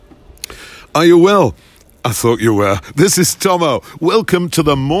Are you well? I thought you were. This is Tommo. Welcome to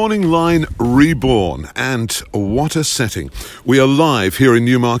the Morning Line Reborn. And what a setting. We are live here in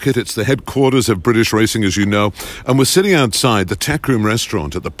Newmarket. It's the headquarters of British Racing, as you know. And we're sitting outside the Tech Room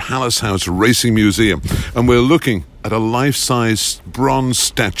restaurant at the Palace House Racing Museum. And we're looking at a life-size bronze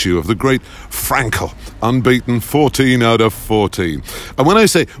statue of the great Frankel, unbeaten 14 out of 14. And when I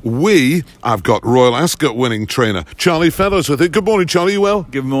say we, I've got Royal Ascot winning trainer Charlie Fellows with it. Good morning, Charlie. You well?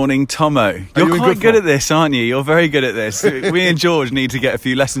 Good morning, Tommo. You're quite good at this, aren't you? You're very good at this. We and George need to get a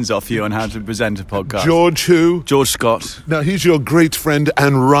few lessons off you on how to present a podcast. George who? George Scott. Now, he's your great friend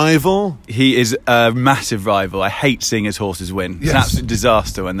and rival? He is a massive rival. I hate seeing his horses win. It's an absolute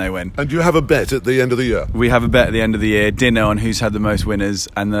disaster when they win. And do you have a bet at the end of the year? We have a bet at the end of the year, dinner on who's had the most winners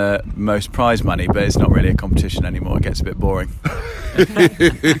and the most prize money, but it's not really a competition anymore. It gets a bit boring.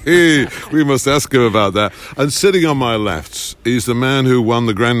 We must ask him about that. And sitting on my left, he's the man who won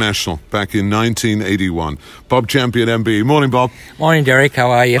the Grand National back in 1981. Bob Champion MBE. Morning, Bob. Morning, Derek.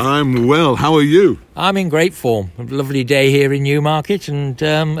 How are you? I'm well. How are you? I'm in great form. A lovely day here in Newmarket, and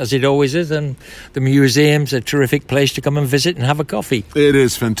as it always is, and the museum's a terrific place to come and visit and have a coffee. It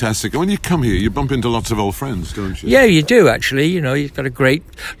is fantastic. And when you come here, you bump into lots of old friends, don't you? Yeah, you do, actually. You know, you've got a great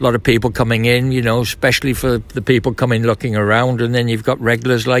lot of people coming in, you know, especially for the people coming looking around, and then you've got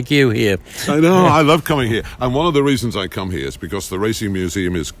regulars like you here. I know. I love coming here. And one of the reasons I come here is because the Racing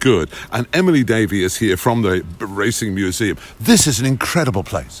Museum is good. And Emily Davey is here from the Racing Museum. This is an incredible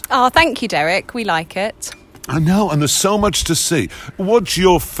place. Oh, thank you, Derek. We like it. I know, and there's so much to see. What's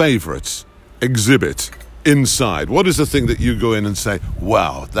your favourite exhibit inside? What is the thing that you go in and say,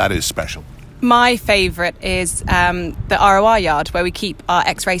 wow, that is special? My favourite is the ROR yard, where we keep our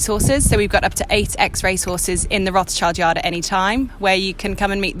ex-racehorses. So we've got up to 8 ex-racehorses in the Rothschild yard at any time, where you can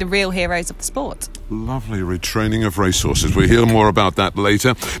come and meet the real heroes of the sport. Lovely retraining of racehorses. We'll hear more about that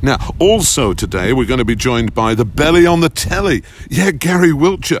later. Now, also today, we're going to be joined by the belly on the telly. Yeah, Gary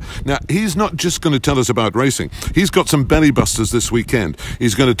Wiltshire. Now, he's not just going to tell us about racing. He's got some belly busters this weekend.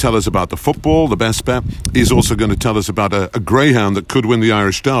 He's going to tell us about the football, the best bet. He's also going to tell us about a greyhound that could win the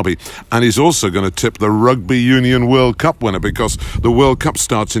Irish Derby. And he's also going to tip the Rugby Union World Cup winner, because the World Cup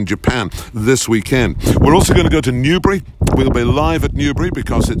starts in Japan this weekend. We're also going to go to Newbury. We'll be live at Newbury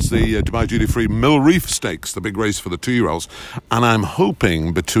because it's the Dubai Duty Free Mill Reef Stakes, the big race for the 2-year-olds. And I'm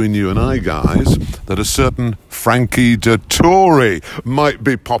hoping, between you and I, guys, that a certain Frankie Dettori might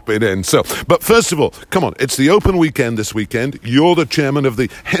be popping in. But first of all, come on, it's the Open weekend this weekend. You're the chairman of the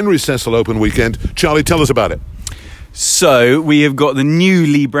Henry Cecil Open weekend. Charlie, tell us about it. So we have got the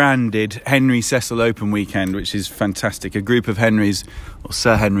newly branded Henry Cecil Open weekend, which is fantastic. A group of Henry's, or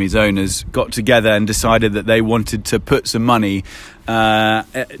Sir Henry's owners, got together and decided that they wanted to put some money to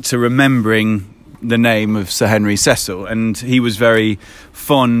remembering the name of Sir Henry Cecil. And he was very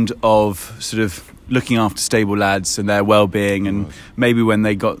fond of sort of looking after stable lads and their well-being, and maybe when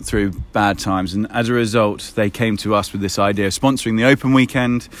they got through bad times. And as a result, they came to us with this idea of sponsoring the Open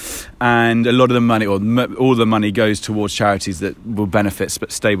weekend, and a lot of the money, or all the money, goes towards charities that will benefit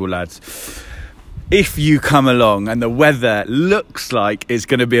stable lads. If you come along, and the weather looks like it's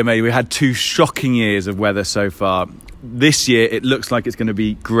going to be amazing. We had 2 shocking years of weather so far. This year, it looks like it's going to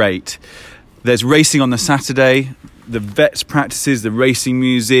be great. There's racing on the Saturday, the vets practices, the Racing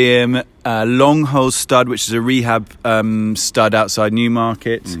Museum, Longhole Stud, which is a rehab stud outside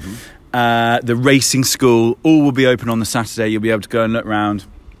Newmarket, the Racing School, all will be open on the Saturday. You'll be able to go and look around.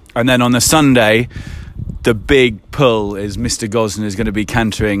 And then on the Sunday, the big pull is Mr. Gosden is going to be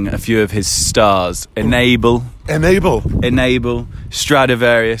cantering a few of his stars. Enable,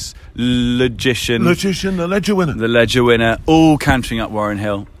 Stradivarius, Logician, the Ledger winner. All cantering up Warren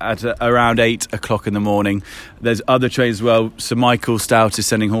Hill at around 8 o'clock in the morning. There's other trains as well. Sir Michael Stout is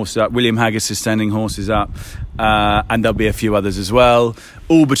sending horses up. William Haggis is sending horses up. And there'll be a few others as well,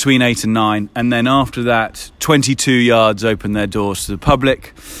 all between 8 and 9. And then after that, 22 yards open their doors to the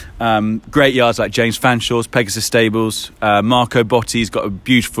public. Great yards like James Fanshaw's, Pegasus Stables. Marco Botti's got a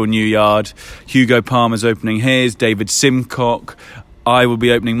beautiful new yard. Hugo Palmer's opening his. David Simcock. I will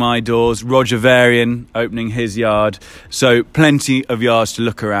be opening my doors. Roger Varian opening his yard. So plenty of yards to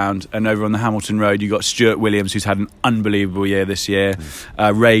look around. And over on the Hamilton Road, you've got Stuart Williams, who's had an unbelievable year this year.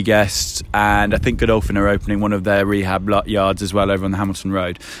 Ray Guest, and I think Godolphin are opening one of their rehab yards as well over on the Hamilton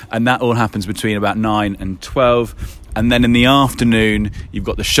Road. And that all happens between about 9 and 12. And then in the afternoon, you've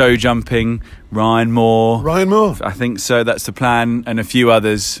got the show jumping, Ryan Moore. I think so, that's the plan. And a few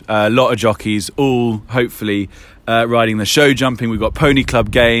others, a lot of jockeys, all hopefully riding the show jumping. We've got Pony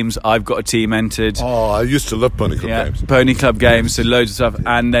Club games. I've got a team entered. Oh, I used to love Pony Club games. Pony Club games, so loads of stuff.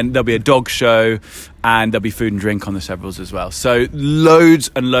 And then there'll be a dog show, and there'll be food and drink on the Severals as well. So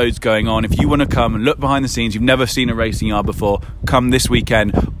loads and loads going on. If you want to come and look behind the scenes, you've never seen a racing yard before, come this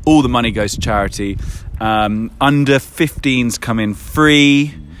weekend. All the money goes to charity. Under 15s come in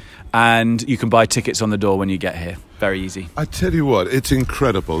free, and you can buy tickets on the door when you get here. Very easy. I tell you what, it's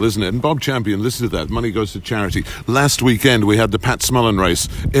incredible, isn't it? And Bob Champion, listen to that. Money goes to charity. Last weekend, we had the Pat Smullen race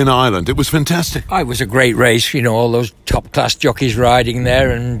in Ireland. It was fantastic. It was a great race, all those top-class jockeys riding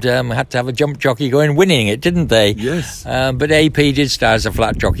there, and had to have a jump jockey going winning it, didn't they? Yes. But AP did start as a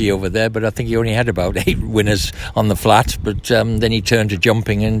flat jockey over there, but I think he only had about 8 winners on the flat, but then he turned to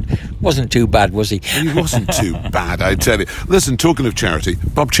jumping and wasn't too bad, was he? He wasn't too bad, I tell you. Listen, talking of charity,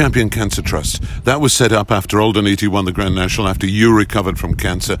 Bob Champion Cancer Trust. That was set up after Aldenity won the Grand National, after you recovered from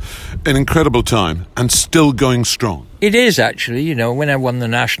cancer. An incredible time, and still going strong. It is actually, when I won the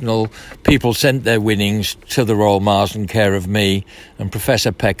National, people sent their winnings to the Royal Marsden care of me, and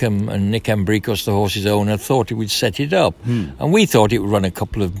Professor Peckham and Nick Ambricos, the horse's owner, thought he would set it up. And we thought it would run a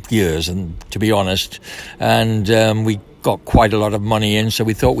couple of years, and to be honest, and we got quite a lot of money in, so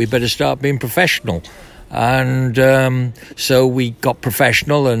we thought we'd better start being professional. And so we got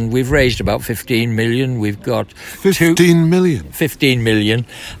professional, and we've raised about 15 million. We've got 15 million? 15 million.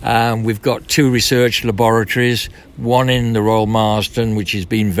 We've got 2 research laboratories, one in the Royal Marsden, which has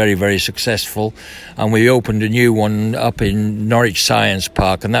been very, very successful. And we opened a new one up in Norwich Science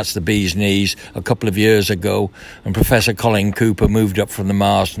Park, and that's the Bee's Knees, a couple of years ago. And Professor Colin Cooper moved up from the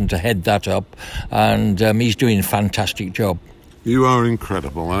Marsden to head that up, and he's doing a fantastic job. You are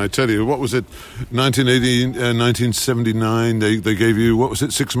incredible. And I tell you, what was it, 1980, 1979, they gave you,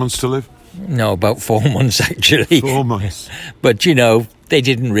 6 months to live? No, about 4 months, actually. 4 months. But, they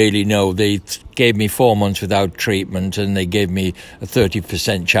didn't really know. They gave me 4 months without treatment, and they gave me a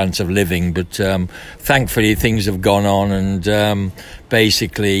 30% chance of living. But thankfully, things have gone on, and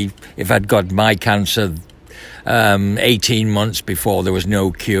basically, if I'd got my cancer 18 months before, there was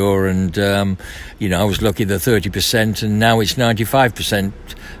no cure, and I was lucky, the 30%, and now it's 95%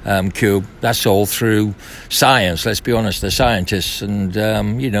 cure. That's all through science. Let's be honest, they're scientists, and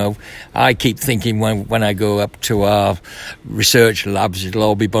I keep thinking when I go up to our research labs, it'll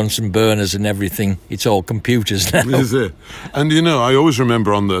all be Bunsen burners and everything. It's all computers now. Is it? And I always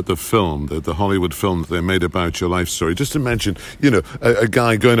remember on the film, the Hollywood film that they made about your life story, just imagine, a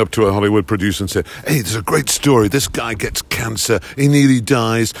guy going up to a Hollywood producer and say, hey, there's a great story. This guy gets cancer, he nearly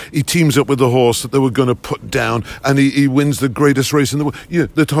dies, he teams up with the horse that they were going to put down, and he wins the greatest race in the world.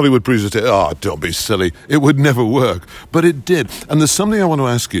 The Hollywood producer said, oh, don't be silly, it would never work. But it did. And there's something I want to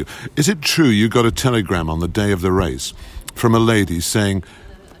ask you. Is it true you got a telegram on the day of the race from a lady saying,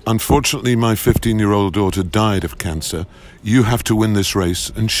 unfortunately, my 15-year-old daughter died of cancer. You have to win this race,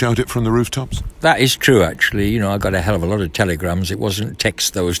 and shout it from the rooftops? That is true, actually. I got a hell of a lot of telegrams. It wasn't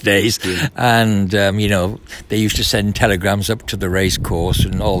text those days. Yeah. And, they used to send telegrams up to the race course,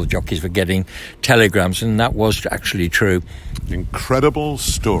 and all the jockeys were getting telegrams, and that was actually true. Incredible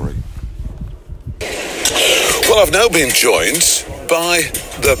story. Well, I've now been joined by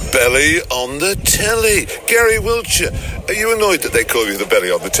the belly on the telly. Gary Wiltshire, are you annoyed that they call you the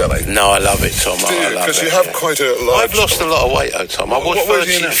belly on the telly? No, I love it, Tom. I love it. Because you have quite a large... I've lost a lot of weight, though, Tom. I was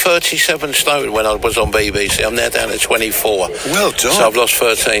 37 stone when I was on BBC. I'm now down to 24. Well done. So I've lost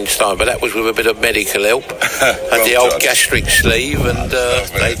 13 stone, but that was with a bit of medical help. And the old gastric sleeve, and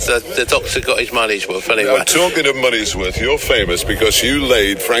the doctor got his money's worth anyway. Now, talking of money's worth, you're famous because you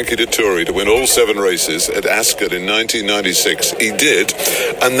laid Frankie Dettori to win all 7 races at Ascot in 1996. He did.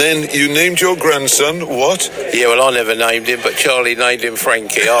 And then you named your grandson what? Yeah, well, I never named him, but Charlie named him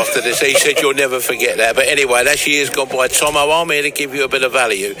Frankie after this. He said you'll never forget that. But anyway, that's years gone by. Tommo, I'm here to give you a bit of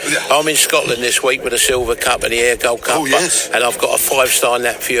value. Yeah. I'm in Scotland this week with a Silver Cup and the Air Gold Cup. Oh, yes. And I've got a 5-star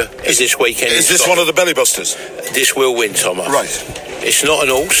nap for you this weekend. Is this one of the belly busters? This will win, Tommo. Right. It's not an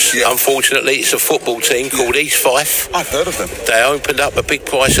horse, unfortunately. It's a football team called East Fife. I've heard of them. They opened up a big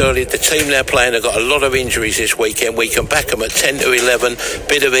price early. The team they're playing have got a lot of injuries this weekend. We can back them at 10 to 11.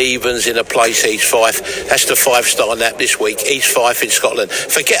 Bit of evens in a place, East Fife. That's the 5-star nap this week. East Fife in Scotland.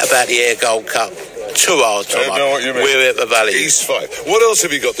 Forget about the Air Gold Cup. Too hard, Tommo. I know what you mean. We're at the Valley. East Fife. What else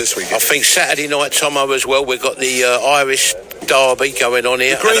have you got this weekend? I think Saturday night, Tommo, as well. We've got the Irish derby going on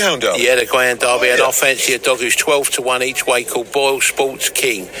here. The Greyhound Derby? Yeah, the Greyhound Derby. Oh, and yeah. I fancy a dog who's 12 to 1 each way called Boyle Sports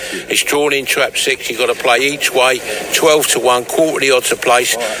King. It's drawn in trap 6. You've got to play each way, 12 to 1, quarter the odds a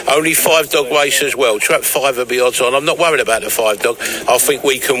place. Only 5 dog race as well. Trap 5 will be odds on. I'm not worried about the 5 dog. I think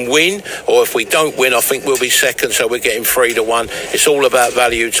we can win, or if we don't win, I think we'll be second, so we're getting 3 to 1. It's all about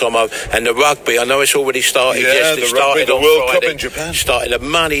value, Tommo. And the rugby, I know it's already started. Yeah, Yes, it the rugby, started the on World Friday. Cup in Japan. Started the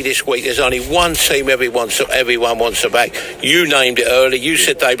money this week. There's only one team everyone wants to back. You named it early. You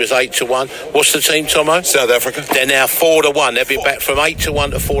said they was 8 to 1. What's the team, Tommo? South Africa. They're now 4 to 1. They've been back from 8 to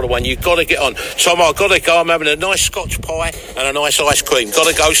 1 to 4 to 1. You've got to get on. Tommo, I've got to go. I'm having a nice Scotch pie and a nice ice cream. Got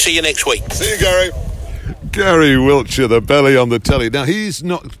to go. See you next week. See you, Gary. Gary Wiltshire, the belly on the telly. Now, he's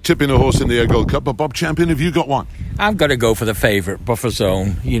not tipping a horse in the Egg Gold Cup, but Bob Champion, have you got one? I've got to go for the favourite, Buffer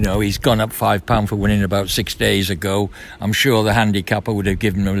Zone. You know, he's gone up £5 for winning about 6 days ago. I'm sure the handicapper would have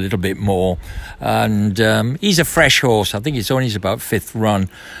given him a little bit more. And he's a fresh horse. I think it's only his about 5th run,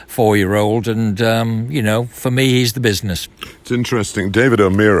 4-year-old. And, you know, for me, he's the business. It's interesting. David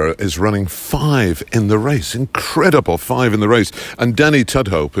O'Meara is running 5 in the race. Incredible 5 in the race. And Danny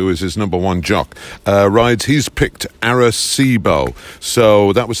Tudhope, who is his number 1 jock, rides. He's picked Arecibo.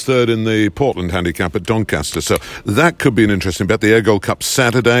 So that was 3rd in the Portland handicap at Doncaster. So that could be an interesting bet. The Egg Gold Cup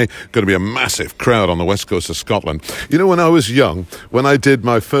Saturday. Going to be a massive crowd on the west coast of Scotland. You know, when I was young, when I did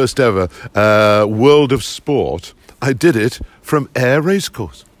my first ever World of Sport, I did it from Ayr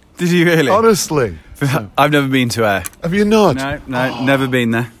Racecourse. Did you really? Honestly. I've never been to Ayr. Have you not? No, never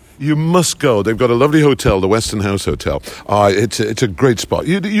been there. You must go. They've got a lovely hotel, the Weston House Hotel. It's a great spot.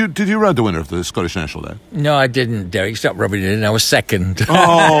 Did you ride the winner of the Scottish National there? No, I didn't, Derek. Stop rubbing it in. I was second.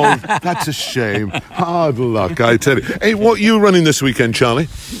 Oh, that's a shame. Hard luck, I tell you. Hey, what are you running this weekend, Charlie?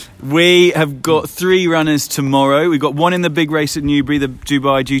 We have got 3 runners tomorrow. We've got one in the big race at Newbury, the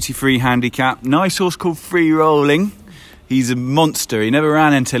Dubai Duty Free Handicap. Nice horse called Free Rolling. He's a monster. He never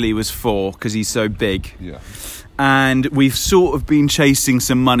ran until he was 4 because he's so big. Yeah. And we've sort of been chasing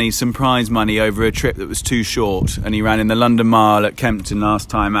some prize money over a trip that was too short. And he ran in the London Mile at Kempton last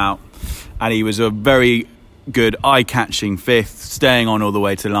time out. And he was a very good, eye-catching 5th, staying on all the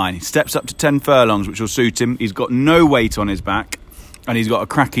way to the line. He steps up to 10 furlongs, which will suit him. He's got no weight on his back. And he's got a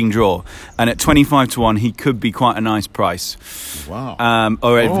cracking draw. And at 25 to 1, he could be quite a nice price. Wow.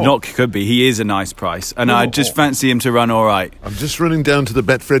 Not could be. He is a nice price. And I just fancy him to run all right. I'm just running down to the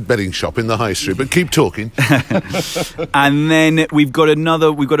Betfred betting shop in the High Street, but keep talking. And then we've got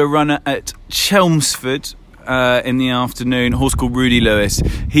a runner at Chelmsford in the afternoon, a horse called Rudy Lewis.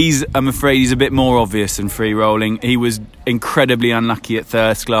 I'm afraid he's a bit more obvious than Free Rolling. He was incredibly unlucky at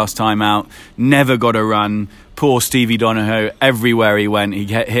Thirsk last time out, never got a run. Poor Stevie Donohoe, everywhere he went, he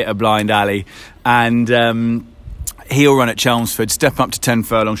hit a blind alley. And he'll run at Chelmsford, step up to 10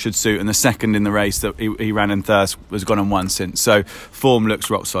 furlongs should suit, and the second in the race that he ran in Thirsk was gone and won since. So form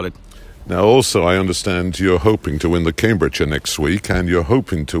looks rock solid. Now, also, I understand you're hoping to win the Cambridgeshire next week, and you're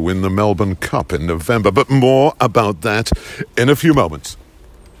hoping to win the Melbourne Cup in November. But more about that in a few moments.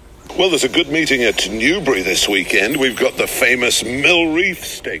 Well, there's a good meeting at Newbury this weekend. We've got the famous Mill Reef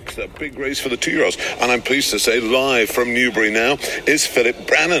Stakes, the big race for the 2-year-olds. And I'm pleased to say live from Newbury now is Philip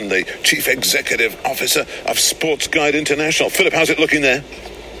Brannan, the Chief Executive Officer of Sports Guide International. Philip, how's it looking there?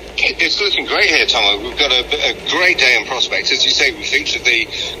 It's looking great here, Tommo. We've got a great day in prospect. As you say, we featured the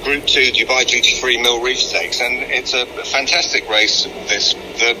Group 2 Dubai Duty Free Mill Reef Stakes, and it's a fantastic race.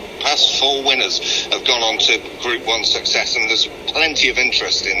 The past 4 winners have gone on to Group 1 success, and there's plenty of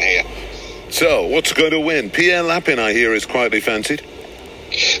interest in here. So, what's going to win? Pierre Lapin, I hear, is quietly fancied.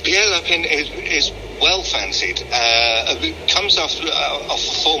 Pierre Lapin is well fancied. Comes off a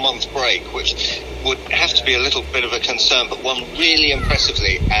 4-month break, which would have to be a little bit of a concern, but won really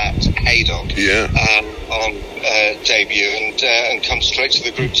impressively at Haydock on debut, and comes straight to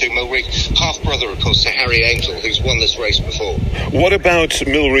the Group 2 Mill Reef. Half brother, of course, to Harry Angel, who's won this race before. What about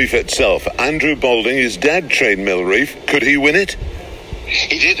Mill Reef itself? Andrew Balding, his dad trained Mill Reef. Could he win it?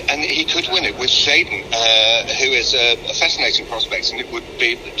 He did, and he could win it with Shaden, who is a fascinating prospect, and it would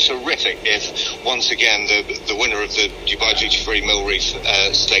be terrific if, once again, the winner of the Dubai Duty Free Mill Reef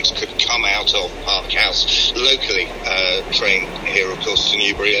Stakes could come out of Park House, locally trained here, of course, to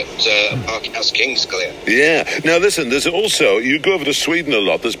Newbury at Park House Kingsclear. Yeah. Now, listen, there's also, you go over to Sweden a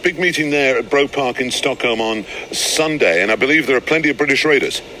lot, there's a big meeting there at Bro Park in Stockholm on Sunday, and I believe there are plenty of British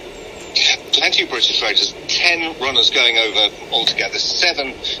raiders. Plenty of British riders, 10 runners going over altogether,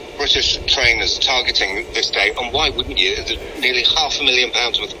 7 British trainers targeting this day, and why wouldn't you? Nearly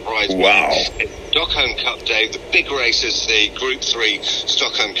 £500,000 worth of prize. Wow. Stockholm Cup Day, the big race is the Group 3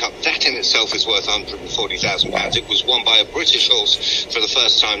 Stockholm Cup. That in itself is worth £140,000. It was won by a British horse for the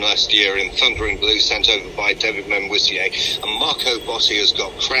first time last year in Thundering Blue, sent over by David Menwissier. And Marco Botti has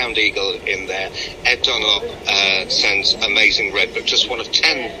got Crowned Eagle in there. Ed Dunlop sends Amazing Red, but just one of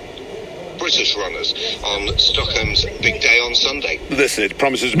 10 British runners on Stockholm's big day on Sunday. Listen, it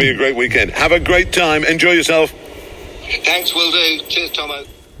promises to be a great weekend. Have a great time. Enjoy yourself. Thanks, will do. Cheers, Tommo.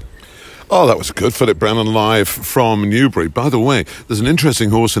 Oh, that was good. Philip Brennan live from Newbury. By the way, there's an interesting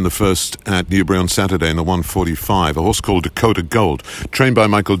horse in the first at Newbury on Saturday in the 145, a horse called Dakota Gold, trained by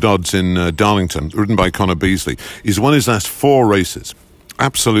Michael Dodds in Darlington, ridden by Connor Beasley. He's won his last 4 races.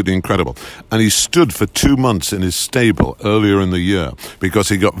 Absolutely incredible. And he stood for 2 months in his stable earlier in the year because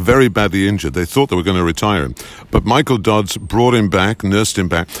he got very badly injured. They thought they were going to retire him. But Michael Dodds brought him back, nursed him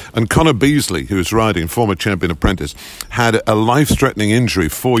back. And Connor Beasley, who was riding, former champion apprentice, had a life-threatening injury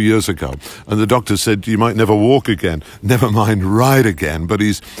 4 years ago. And the doctor said, you might never walk again, never mind ride again. But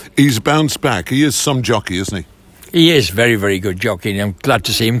he's bounced back. He is some jockey, isn't he? He is very, very good jockey, and I'm glad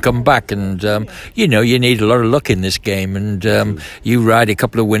to see him come back. And, you need a lot of luck in this game. And you ride a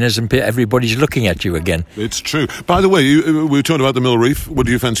couple of winners and everybody's looking at you again. It's true. By the way, we were talking about the Mill Reef. What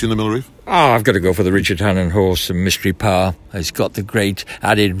do you fancy in the Mill Reef? Oh, I've got to go for the Richard Hannon horse and Mystery Power. He's got the great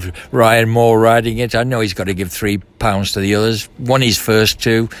added Ryan Moore riding it. I know he's got to give £3 to the others. Won his first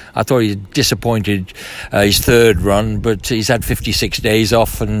 2. I thought he disappointed his third run, but he's had 56 days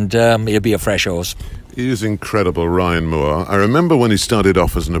off and he'll be a fresh horse. He is incredible, Ryan Moore. I remember when he started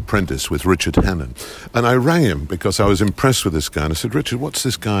off as an apprentice with Richard Hannon, and I rang him because I was impressed with this guy, and I said, Richard, what's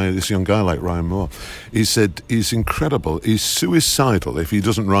this young guy like Ryan Moore? He said, he's incredible. He's suicidal if he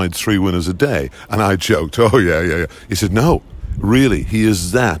doesn't ride 3 winners a day. And I joked, oh, yeah. He said, no, really, he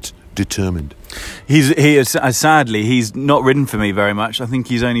is that determined. He is sadly, he's not ridden for me very much. I think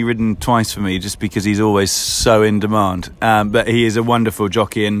he's only ridden twice for me just because he's always so in demand. But he is a wonderful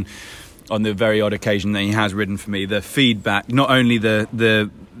jockey, and on the very odd occasion that he has ridden for me, the feedback, not only the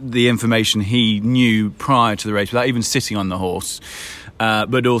information he knew prior to the race without even sitting on the horse,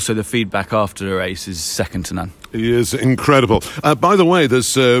 but also the feedback after the race is second to none. He is incredible. By the way,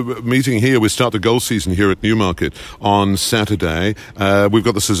 there's a meeting here. We start the goal season here at Newmarket on Saturday. We've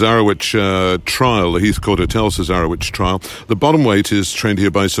got the Cesarewitch trial, the Heathcourt Hotel Cesarewitch trial. The bottom weight is trained here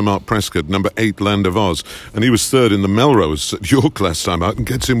by Sir Mark Prescott, number 8, Land of Oz. And he was third in the Melrose at York last time out and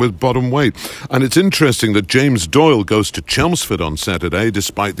gets in with bottom weight. And it's interesting that James Doyle goes to Chelmsford on Saturday,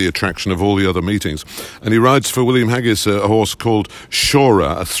 despite the attraction of all the other meetings. And he rides for William Haggis a horse called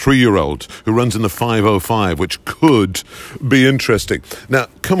Shora, a 3-year-old, who runs in the 505, which could be interesting. Now,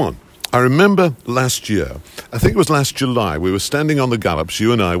 come on. I remember last year, I think it was last July, we were standing on the gallops,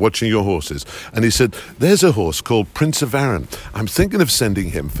 you and I, watching your horses, and he said, there's a horse called Prince of Arran. I'm thinking of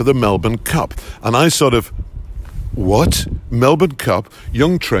sending him for the Melbourne Cup. And I sort of, what? Melbourne Cup?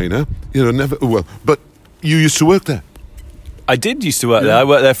 Young trainer? But you used to work there. I did used to work there. I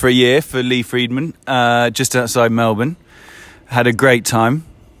worked there for a year for Lee Friedman, just outside Melbourne. Had a great time.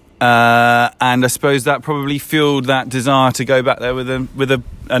 And I suppose that probably fueled that desire to go back there with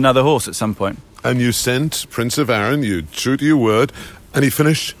another horse at some point. And you sent Prince of Arran, you true to your word, and he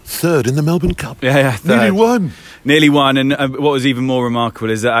finished third in the Melbourne Cup. Yeah, third. Nearly won. And what was even more remarkable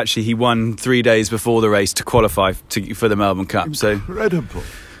is that actually he won 3 days before the race to qualify for the Melbourne Cup. Incredible.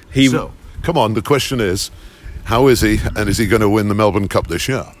 So, come on, the question is, how is he, and is he going to win the Melbourne Cup this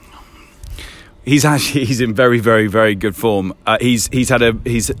year? He's in very, very, very good form. He's had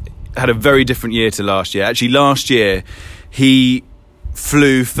a very different year to last year. Actually, last year he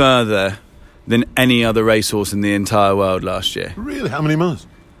flew further than any other racehorse in the entire world last year. Really? How many miles?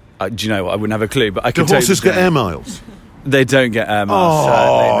 Do you know what? I wouldn't have a clue, but I can tell you. Do horses get air miles? They don't get air miles.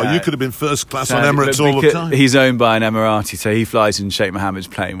 Sadly, no. You could have been first class on Emirates all the time. He's owned by an Emirati, so he flies in Sheikh Mohammed's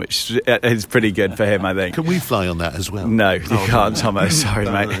plane, which is pretty good for him, I think. Can we fly on that as well? No, you can't, Tommo. Sorry,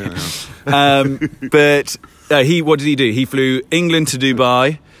 mate. But what did he do? He flew England to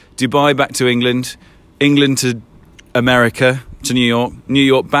Dubai, Dubai back to England, England to America, to New York, New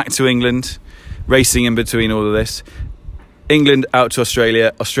York back to England, racing in between all of this. England out to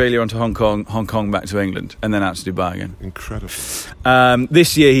Australia, Australia onto Hong Kong, Hong Kong back to England, and then out to Dubai again. Incredible.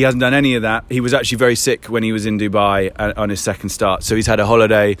 This year he hasn't done any of that. He was actually very sick when he was in Dubai on his second start, so he's had a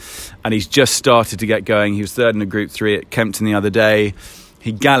holiday and he's just started to get going. He was third in a Group 3 at Kempton the other day.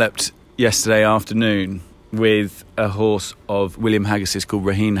 He galloped yesterday afternoon with a horse of William Haggis's called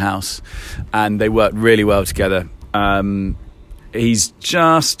Raheen House, and they worked really well together. he's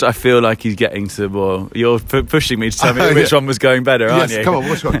just, I feel like he's getting to, well, you're pushing me to tell me which one was going better, aren't you? Come on,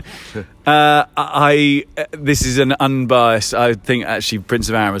 which one? This is an unbiased, I think actually Prince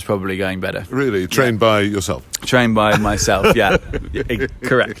of Arran was probably going better. Really? Trained by yourself? Trained by myself, yeah.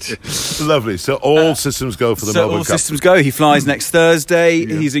 Correct. Lovely. So all systems go for the Melbourne all Cup. systems go. He flies next Thursday.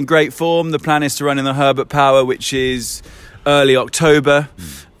 Yeah. He's in great form. The plan is to run in the Herbert Power, which is early October.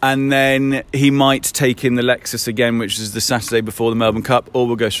 And then he might take in the Lexus again, which is the Saturday before the Melbourne Cup, or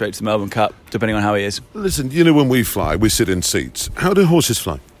we'll go straight to the Melbourne Cup, depending on how he is. Listen, you know, when we fly, we sit in seats. How do horses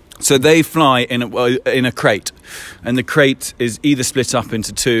fly? So they fly in a crate, and the crate is either split up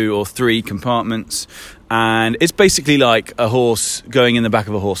into 2 or 3 compartments, and it's basically like a horse going in the back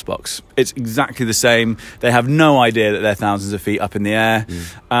of a horse box. It's exactly the same. They have no idea that they're thousands of feet up in the air.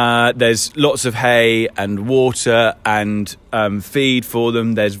 There's lots of hay and water and feed for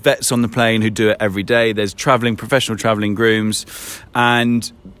them. There's vets on the plane who do it every day. There's professional travelling grooms,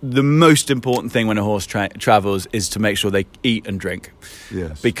 and the most important thing when a horse travels is to make sure they eat and drink.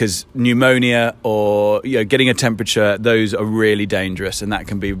 Yes. Because pneumonia or getting a temperature, those are really dangerous, and that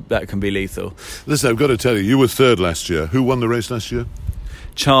can be lethal. Listen, I've got to tell you, you were third last year. Who won the race last year?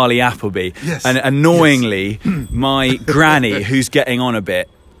 Charlie Appleby. Yes. And annoyingly, my granny, who's getting on a bit,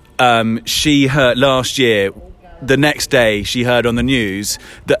 she heard last year, the next day she heard on the news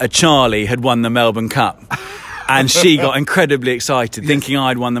that a Charlie had won the Melbourne Cup. And she got incredibly excited, thinking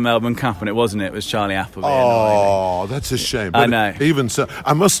I'd won the Melbourne Cup, and it wasn't. It was Charlie Appleby. Oh, that's a shame. But I know. Even so,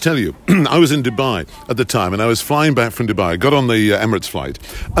 I must tell you, I was in Dubai at the time, and I was flying back from Dubai. I got on the Emirates flight,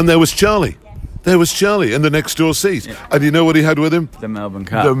 and there was Charlie. There was Charlie in the next door seat. Yeah. And you know what he had with him? The Melbourne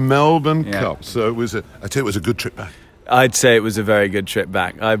Cup. The Melbourne Cup. So I tell you, it was a good trip back. I'd say it was a very good trip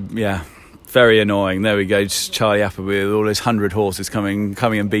back. Very annoying. There we go. Just Charlie Appleby with all his 100 horses coming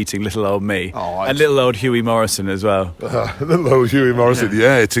and beating little old me. And little old Huey Morrison as well. Little old Huey Morrison.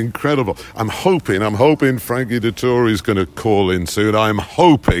 Yeah, it's incredible. I'm hoping Frankie Dettori is going to call in soon. I'm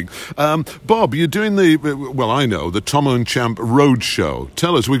hoping. Bob, you're doing the Tommo and Champ Road Show.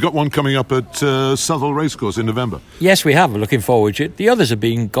 Tell us, we've got one coming up at Southall Racecourse in November. Yes, we have. Looking forward to it. The others have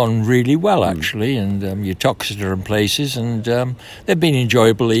gone really well, actually, and Utoxeter and places, and they've been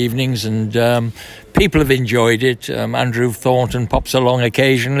enjoyable evenings, and people have enjoyed it. Andrew Thornton pops along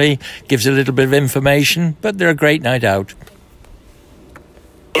occasionally, gives a little bit of information, but they're a great night out.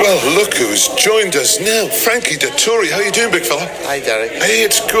 Well, look who's joined us now. Frankie Dettori. How you doing, big fella? Hi, Derek. Hey,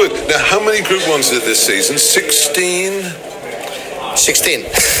 it's good. Now, how many Group 1s did this season? 16? 16.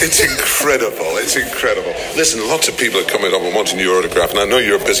 It's incredible. It's incredible. Listen, lots of people are coming up and wanting your autograph, and I know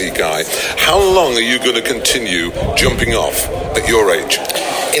you're a busy guy. How long are you going to continue jumping off at your age?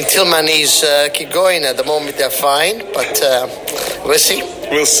 Until my knees keep going. At the moment, they're fine, but we'll see.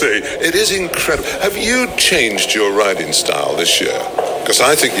 We'll see. It is incredible. Have you changed your riding style this year? Because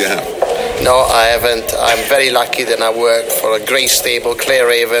I think you have. No, I haven't. I'm very lucky that I work for a great stable,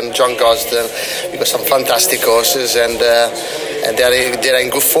 Clarehaven, John Gosden. We've got some fantastic horses, and they're in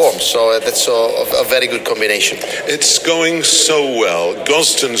good form. So that's a very good combination. It's going so well.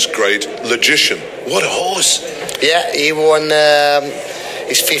 Gosden's great. Logician. What a horse. Yeah, he won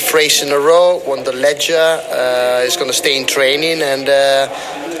his 5th race in a row, won the Ledger. He's going to stay in training, and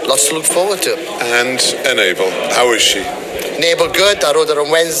lots to look forward to. And Enable, how is she? Enable good. I rode her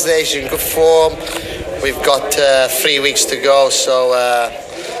on Wednesday. She's in good form. We've got 3 weeks to go, so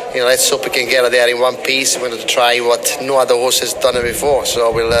let's hope we can get her there in one piece. We're going to try what no other horse has done it before,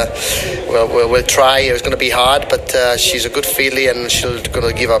 so we'll try. It's going to be hard, but she's a good filly, and she's going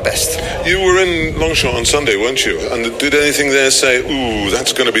to give her best. You were in Longshot on Sunday, weren't you? And did anything there say, ooh,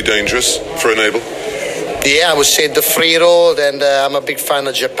 that's going to be dangerous for Enable? Yeah, I would say the 3-year-old, and I'm a big fan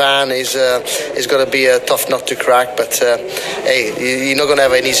of Japan. He's going to be a tough nut to crack, but hey, you're not going to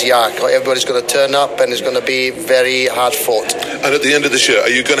have an easy arc. Everybody's going to turn up, and it's going to be very hard fought. And at the end of this year, are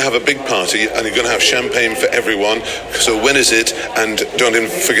you going to have a big party, and you're going to have champagne for everyone? So when is it? And don't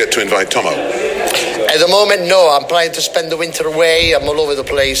forget to invite Tommo. At the moment, no. I'm planning to spend the winter away. I'm all over the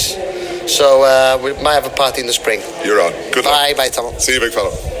place. So we might have a party in the spring. You're on. Good luck. Bye, Tommo. See you, big fella.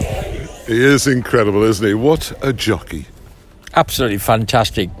 He is incredible, isn't he? What a jockey. Absolutely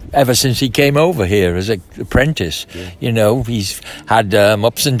fantastic. Ever since he came over here as an apprentice, he's had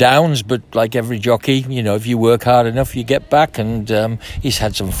ups and downs, but like every jockey, if you work hard enough, you get back, and he's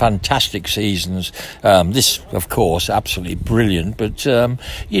had some fantastic seasons. This, of course, absolutely brilliant, but,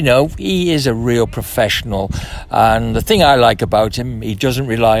 he is a real professional, and the thing I like about him, he doesn't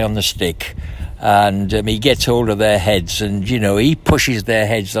rely on the stick. And he gets hold of their heads, and he pushes their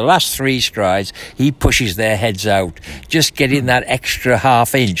heads. The last 3 strides, he pushes their heads out, just getting that extra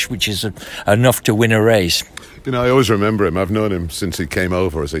half inch, which is enough to win a race. You know, I always remember him. I've known him since he came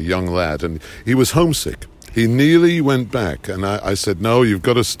over as a young lad, and he was homesick. He nearly went back, and I said, no, you've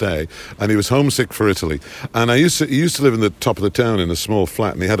got to stay. And he was homesick for Italy. And he used to live in the top of the town in a small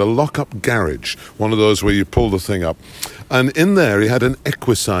flat, and he had a lock-up garage, one of those where you pull the thing up. And in there he had an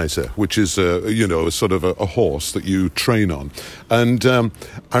equicizer, which is, sort of a horse that you train on. And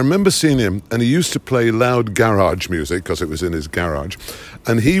I remember seeing him, and he used to play loud garage music, because it was in his garage.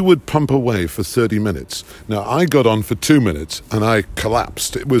 And he would pump away for 30 minutes. Now, I got on for 2 minutes, and I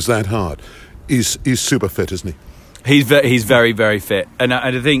collapsed. It was that hard. He's super fit, isn't he? He's very, very fit, and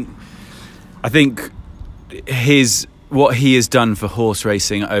I think what he has done for horse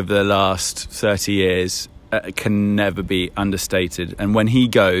racing over the last 30 years can never be understated. And when he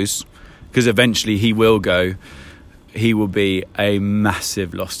goes, because eventually he will go, he will be a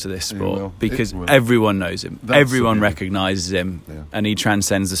massive loss to this sport because everyone knows him, everyone recognises him, and he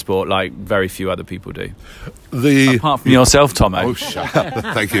transcends the sport like very few other people do. Apart from yourself, Tommo. Oh, shut up.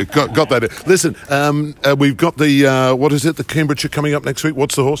 Thank you. Got that in. Listen, we've got the Cambridgeshire coming up next week.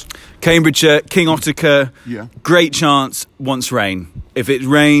 What's the horse? Cambridgeshire, King Ottica. Yeah. Great chance, wants rain. If it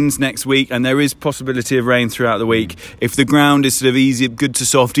rains next week, and there is possibility of rain throughout the week, if the ground is sort of easier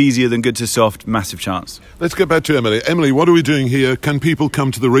than good to soft, massive chance. Let's get back to Emily. Emily, what are we doing here? Can people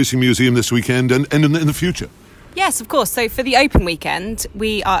come to the Racing Museum this weekend and in the future? Yes, of course. So for the open weekend,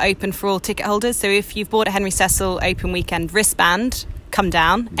 we are open for all ticket holders. So if you've bought a Henry Cecil open weekend wristband, come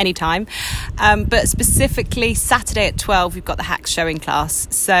down anytime. But specifically Saturday at 12, we've got the hacks showing class.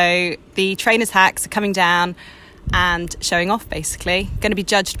 So the trainers' hacks are coming down and showing off, basically. Going to be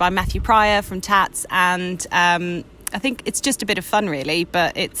judged by Matthew Pryor from Tats, and I think it's just a bit of fun, really,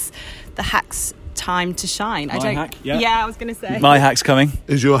 but it's the hack's time to shine. Hack, I was going to say. My hack's coming.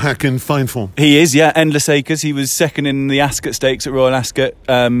 Is your hack in fine form? He is, yeah. Endless Acres. He was second in the Ascot Stakes at Royal Ascot.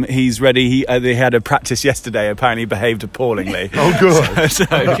 He's ready. They had a practice yesterday. Apparently behaved appallingly. Oh, good. So,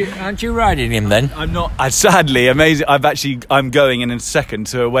 aren't you riding him then? I'm not. Sadly, amazing. I'm going in a second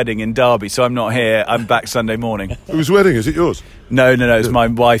to a wedding in Derby, so I'm not here. I'm back Sunday morning. Whose wedding? Is it yours? No. It's my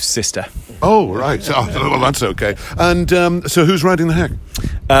wife's sister. Oh, right. Oh, well, that's okay. And so who's riding the hack?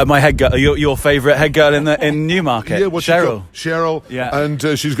 My head girl, your favourite head girl in Newmarket. Yeah, what's Cheryl. Cheryl. Yeah. And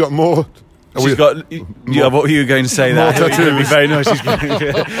she's got more. She's got. Yeah, what were you going to say there? More tattoos. Very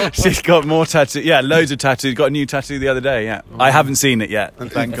nice. She's got more tattoos. Yeah, loads of tattoos. Got a new tattoo the other day. Yeah, I haven't seen it yet.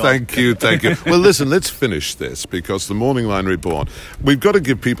 Thank God. Thank you. Well, listen, let's finish this because the Morning Line Reborn. We've got to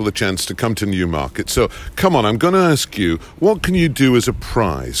give people a chance to come to Newmarket. So, come on. I'm going to ask you, what can you do as a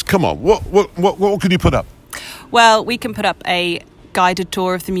prize? Come on. What can you put up? Well, we can put up a guided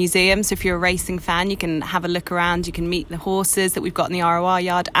tour of the museum. So if you're a racing fan, you can have a look around, you can meet the horses that we've got in the ROR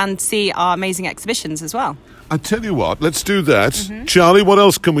yard and see our amazing exhibitions as well. I tell you what, let's do that. Mm-hmm. Charlie, what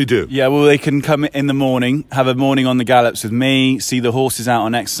else can we do? Yeah, well, they can come in the morning, have a morning on the gallops with me, see the horses out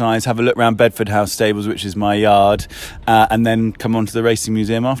on exercise, have a look around Bedford House Stables, which is my yard, and then come on to the Racing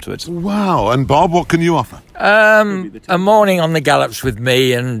Museum afterwards. Wow. And Bob, what can you offer? A morning on the gallops with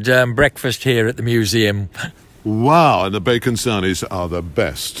me and breakfast here at the museum. Wow, and the bacon sarnies are the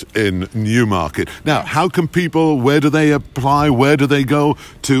best in Newmarket. Now, how can people, where do they apply, where do they go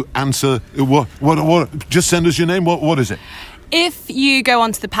to answer, what just send us your name, what is it? If you go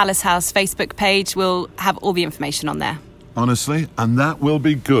onto the Palace House Facebook page, we'll have all the information on there. Honestly, and that will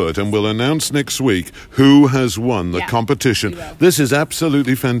be good, and we'll announce next week who has won the competition. This is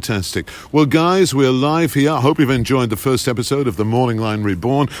absolutely fantastic. Well, guys, we're live here. I hope you've enjoyed the first episode of the Morning Line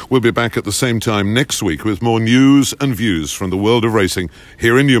Reborn. We'll be back at the same time next week with more news and views from the world of racing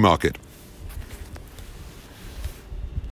here in Newmarket.